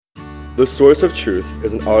The Source of Truth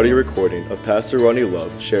is an audio recording of Pastor Ronnie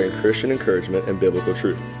Love sharing Christian encouragement and biblical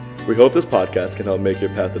truth. We hope this podcast can help make your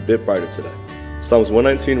path a bit brighter today. Psalms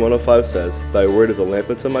 119:105 says, "Thy word is a lamp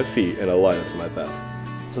unto my feet and a light unto my path."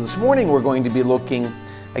 So this morning we're going to be looking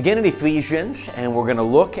again at Ephesians, and we're going to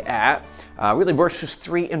look at really verses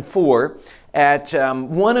 3 and 4 at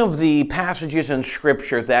one of the passages in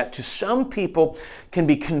Scripture that to some people can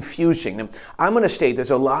be confusing. And I'm going to state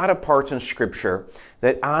there's a lot of parts in Scripture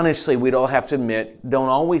that honestly we'd all have to admit don't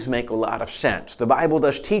always make a lot of sense. The Bible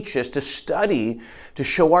does teach us to study to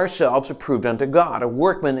show ourselves approved unto God, a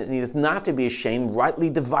workman that needeth not to be ashamed, rightly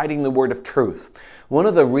dividing the word of truth. One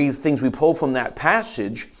of the things we pull from that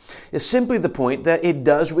passage is simply the point that it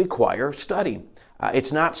does require study.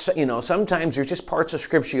 It's not, sometimes there's just parts of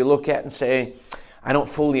Scripture you look at and say, I don't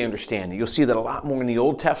fully understand it. You'll see that a lot more in the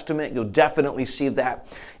Old Testament. You'll definitely see that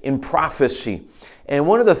in prophecy. And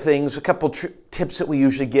one of the things, a couple tips that we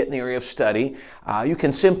usually get in the area of study, you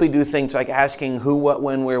can simply do things like asking who, what,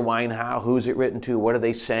 when, where, why, and how. Who's it written to? What are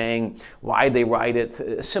they saying? Why they write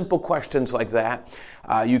it? Simple questions like that.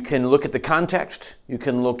 You can look at the context. You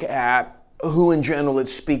can look at who in general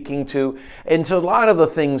it's speaking to. And so a lot of the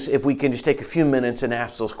things, if we can just take a few minutes and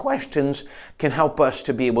ask those questions, can help us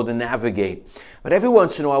to be able to navigate. But every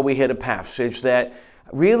once in a while we hit a passage that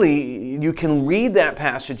really you can read that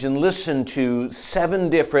passage and listen to 7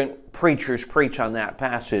 different preachers preach on that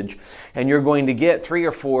passage, and you're going to get 3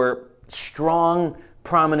 or 4 strong,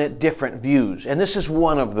 prominent, different views. And this is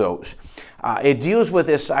one of those. It deals with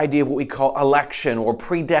this idea of what we call election or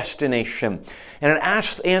predestination. And it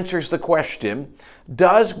answers the question,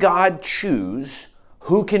 does God choose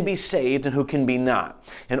who can be saved and who can be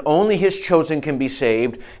not? And only His chosen can be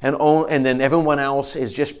saved, and then everyone else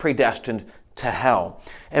is just predestined to hell.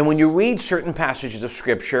 And when you read certain passages of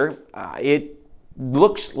Scripture, it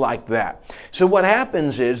looks like that. So what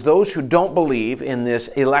happens is those who don't believe in this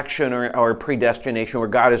election or predestination where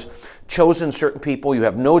God has chosen certain people, you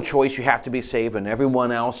have no choice, you have to be saved, and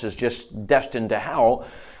everyone else is just destined to hell.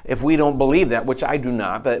 If we don't believe that, which I do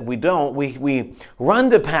not, but we don't, we run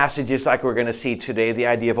to passages like we're going to see today, the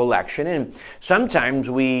idea of election, and sometimes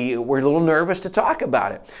we're a little nervous to talk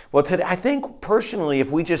about it. Well, today, I think personally,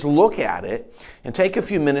 if we just look at it and take a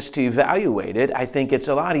few minutes to evaluate it, I think it's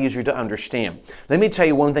a lot easier to understand. Let me tell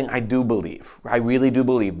you one thing I do believe. I really do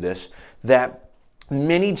believe this, that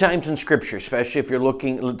many times in Scripture, especially if you're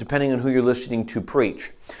looking, depending on who you're listening to preach,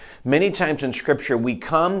 many times in Scripture, we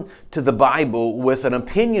come to the Bible with an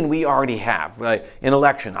opinion we already have. Right? In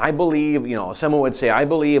election, I believe, someone would say, I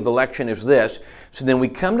believe election is this. So then we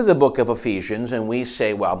come to the book of Ephesians and we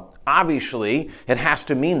say, well, obviously it has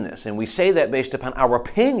to mean this. And we say that based upon our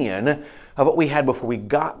opinion of what we had before we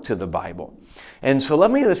got to the Bible. And so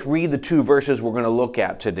let's read the 2 verses we're going to look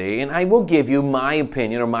at today, and I will give you my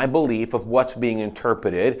opinion or my belief of what's being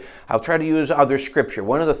interpreted. I'll try to use other Scripture.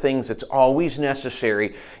 One of the things that's always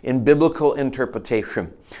necessary in biblical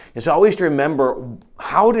interpretation is always to remember,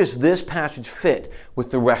 how does this passage fit with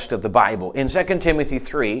the rest of the Bible? In 2 Timothy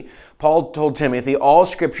 3, Paul told Timothy, all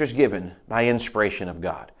Scripture is given by inspiration of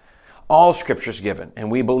God. All Scripture is given,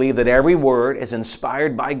 and we believe that every word is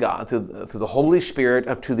inspired by God through the Holy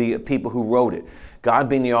Spirit to the people who wrote it. God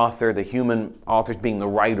being the author, the human authors being the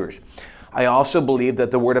writers. I also believe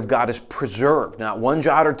that the Word of God is preserved. Not one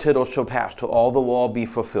jot or tittle shall pass till all the law be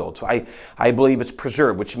fulfilled. So I believe it's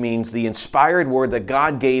preserved, which means the inspired word that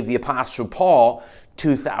God gave the Apostle Paul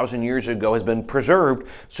 2,000 years ago has been preserved,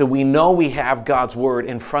 so we know we have God's Word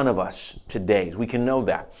in front of us today. We can know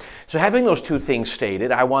that. So having those 2 things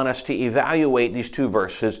stated, I want us to evaluate these 2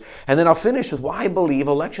 verses, and then I'll finish with why I believe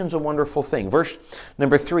election's a wonderful thing. Verse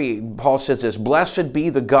number 3, Paul says this, "Blessed be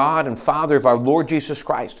the God and Father of our Lord Jesus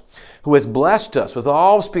Christ, who has blessed us with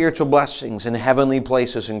all spiritual blessings in heavenly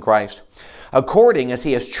places in Christ, according as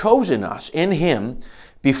He has chosen us in Him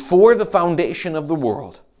before the foundation of the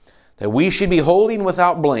world, that we should be holy and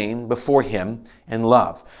without blame before Him in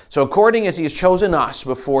love." So according as He has chosen us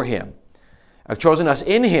before Him, chosen us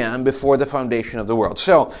in Him before the foundation of the world.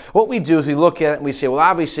 So what we do is we look at it and we say, well,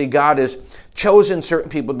 obviously God has chosen certain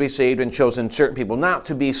people to be saved and chosen certain people not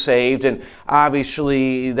to be saved, and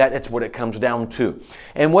obviously that's what it comes down to.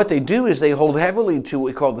 And what they do is they hold heavily to what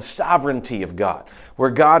we call the sovereignty of God, where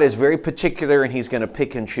God is very particular and He's going to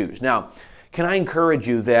pick and choose. Now, can I encourage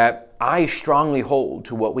you that I strongly hold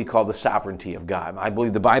to what we call the sovereignty of God. I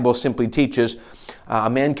believe the Bible simply teaches a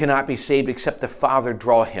man cannot be saved except the Father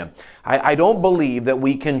draw him. I don't believe that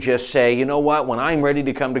we can just say, you know what, when I'm ready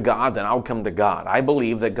to come to God, then I'll come to God. I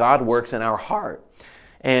believe that God works in our heart.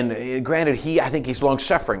 And granted, I think He's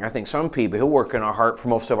long-suffering. I think some people, He'll work in our heart for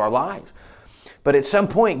most of our lives. But at some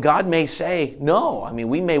point, God may say, no. I mean,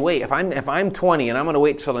 we may wait. If I'm 20 and I'm going to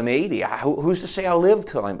wait till I'm 80, who's to say I'll live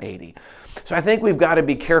till I'm 80? So I think we've got to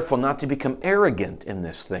be careful not to become arrogant in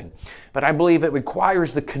this thing. But I believe it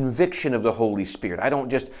requires the conviction of the Holy Spirit. I don't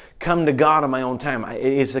just come to God on my own time. It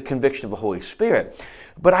is the conviction of the Holy Spirit.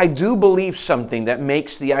 But I do believe something that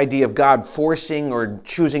makes the idea of God forcing or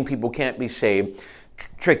choosing people can't be saved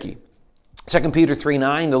tricky. 2 Peter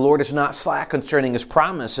 3:9, the Lord is not slack concerning his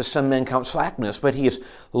promise, as some men count slackness, but he is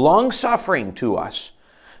long-suffering to us,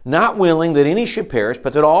 not willing that any should perish,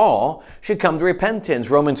 but that all should come to repentance.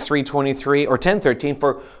 Romans 3:23 or 10:13,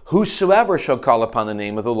 for whosoever shall call upon the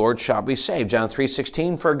name of the Lord shall be saved. John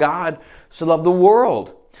 3:16, for God so loved the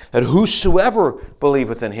world, that whosoever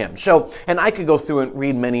believeth in him. So, and I could go through and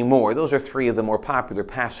read many more. Those are three of the more popular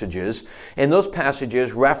passages. And those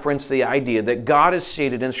passages reference the idea that God has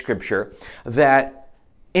stated in Scripture that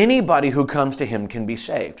anybody who comes to him can be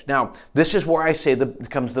saved. Now, this is where I say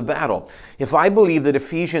comes the battle. If I believe that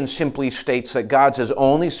Ephesians simply states that God says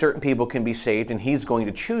only certain people can be saved and he's going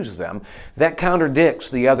to choose them, that contradicts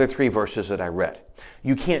the other three verses that I read.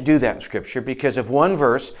 You can't do that in Scripture, because if one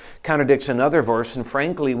verse contradicts another verse, and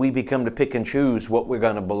frankly, we become to pick and choose what we're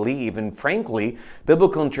going to believe, and frankly,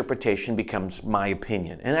 biblical interpretation becomes my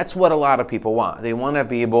opinion. And that's what a lot of people want. They want to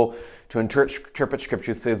be able to interpret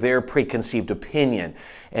Scripture through their preconceived opinion,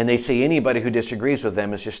 and they say anybody who disagrees with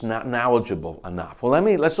them is just not knowledgeable enough. Well,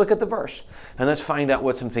 let's look at the verse, and let's find out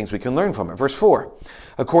what some things we can learn from it. Verse 4,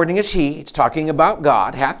 according as he, it's talking about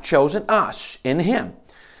God, hath chosen us in him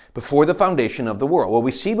before the foundation of the world. Well,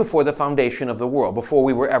 we see before the foundation of the world, before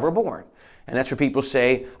we were ever born. And that's where people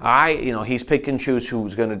say, he's pick and choose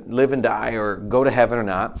who's going to live and die or go to heaven or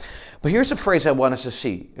not. But here's a phrase I want us to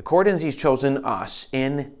see. According as he's chosen us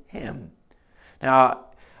in him. Now,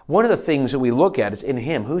 one of the things that we look at is in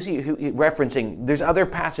him. Who's he referencing? There's other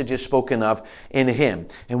passages spoken of in him.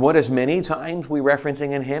 And what is many times we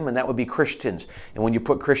referencing in him? And that would be Christians. And when you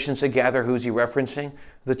put Christians together, who's he referencing?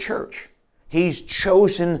 The church. He's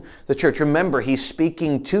chosen the church. Remember, he's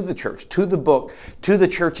speaking to the church, to the book, to the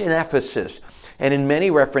church in Ephesus. And in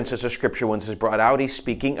many references of Scripture, when this is brought out, he's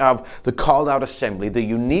speaking of the called out assembly, the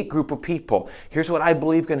unique group of people. Here's what I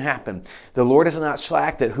believe can happen. The Lord is not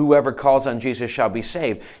slack that whoever calls on Jesus shall be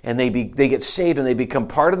saved. And they get saved and they become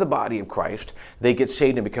part of the body of Christ. They get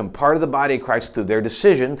saved and become part of the body of Christ through their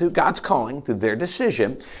decision, through God's calling, through their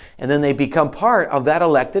decision. And then they become part of that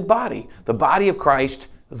elected body, the body of Christ,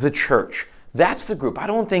 the church. That's the group. I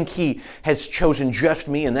don't think he has chosen just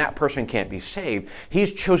me and that person can't be saved.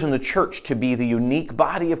 He's chosen the church to be the unique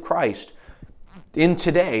body of Christ in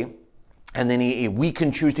today, and then we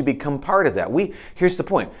can choose to become part of that. Here's the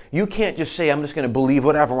point. You can't just say, I'm just going to believe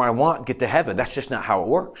whatever I want and get to heaven. That's just not how it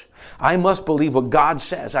works. I must believe what God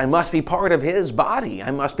says. I must be part of his body.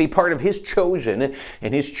 I must be part of his chosen,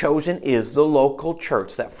 and his chosen is the local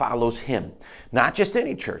church that follows him. Not just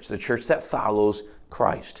any church, the church that follows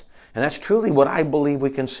Christ. And that's truly what I believe we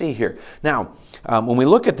can see here. Now, when we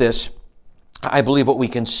look at this, I believe what we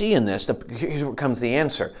can see in this, here's where comes the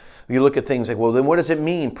answer. You look at things like, well, then what does it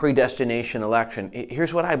mean, predestination, election?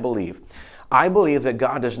 Here's what I believe. I believe that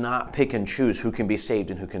God does not pick and choose who can be saved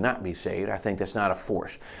and who cannot be saved. I think that's not a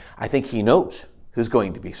force. I think he knows who's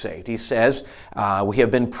going to be saved. He says, we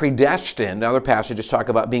have been predestined. Other passages talk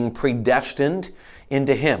about being predestined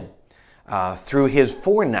into him. Through his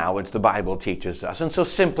foreknowledge, the Bible teaches us. And so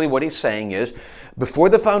simply what he's saying is, before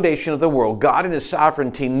the foundation of the world, God in his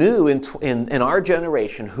sovereignty knew in our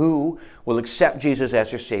generation who will accept Jesus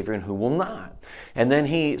as their Savior and who will not. And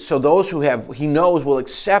then so those who he knows will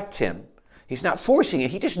accept him. He's not forcing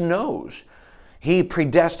it, he just knows. He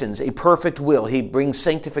predestines a perfect will. He brings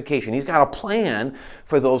sanctification. He's got a plan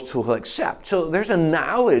for those who will accept. So there's a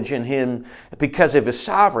knowledge in him because of his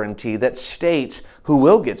sovereignty that states who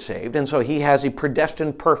will get saved. And so he has a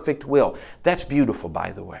predestined perfect will. That's beautiful,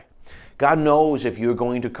 by the way. God knows if you're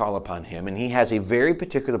going to call upon him, and he has a very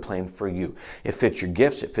particular plan for you. It fits your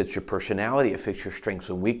gifts, it fits your personality, it fits your strengths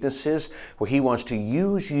and weaknesses, where he wants to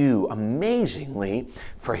use you amazingly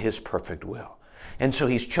for his perfect will. And so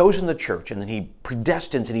he's chosen the church, and then he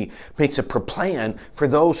predestines and he makes a plan for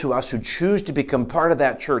those who choose to become part of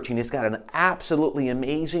that church. And he's got an absolutely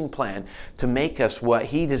amazing plan to make us what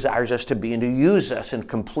he desires us to be and to use us in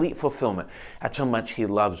complete fulfillment. That's how much he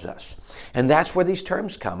loves us. And that's where these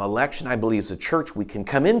terms come. Election, I believe, is the church. We can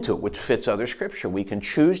come into it, which fits other scripture. We can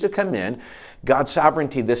choose to come in. God's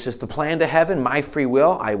sovereignty, this is the plan to heaven. My free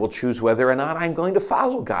will, I will choose whether or not I'm going to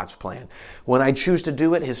follow God's plan. When I choose to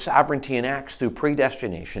do it, his sovereignty enacts through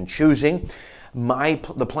predestination, choosing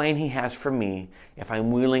the plan He has for me if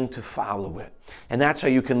I'm willing to follow it. And that's how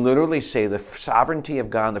you can literally say the sovereignty of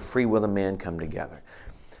God and the free will of man come together.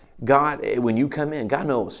 God, when you come in, God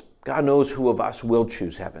knows. God knows who of us will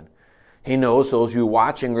choose heaven. He knows those of you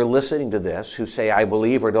watching or listening to this who say, I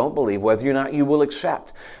believe or don't believe, whether or not you will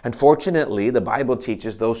accept. Unfortunately, the Bible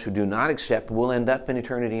teaches those who do not accept will end up in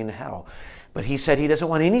eternity in hell. But He said He doesn't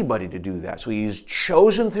want anybody to do that. So He's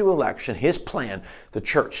chosen through election, His plan, the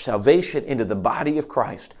church, salvation into the body of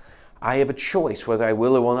Christ. I have a choice whether I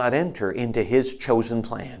will or will not enter into His chosen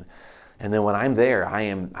plan. And then when I'm there,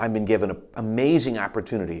 I've been given an amazing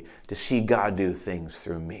opportunity to see God do things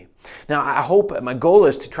through me. Now, I hope, my goal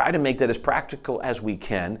is to try to make that as practical as we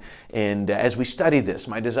can. And as we study this,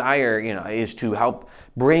 my desire, is to help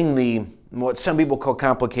bring what some people call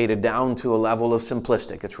complicated down to a level of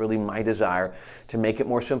simplistic. It's really my desire to make it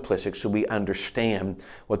more simplistic so we understand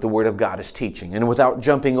what the Word of God is teaching. And without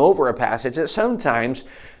jumping over a passage that sometimes,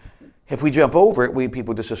 if we jump over it,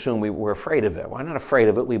 people just assume we're afraid of it. Well, I'm not afraid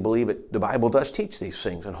of it. We believe it. The Bible does teach these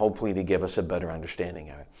things, and hopefully to give us a better understanding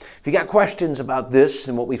of it. If you got questions about this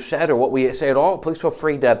and what we've said or what we say at all, please feel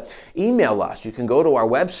free to email us. You can go to our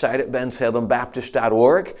website at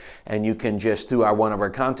bensalembaptist.org, and you can just, through one of our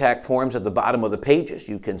contact forms at the bottom of the pages,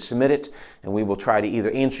 you can submit it, and we will try to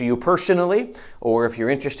either answer you personally, or if you're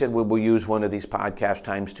interested, we will use one of these podcast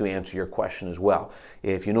times to answer your question as well.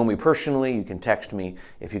 If you know me personally, you can text me.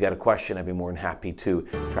 If you got a question, I'd be more than happy to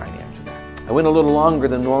try and answer that. I went a little longer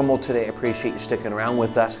than normal today. I appreciate you sticking around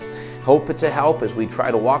with us. Hope it's a help as we try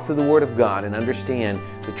to walk through the Word of God and understand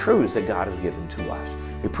the truths that God has given to us.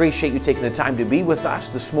 We appreciate you taking the time to be with us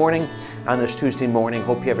this morning on this Tuesday morning.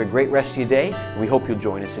 Hope you have a great rest of your day, and we hope you'll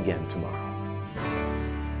join us again tomorrow.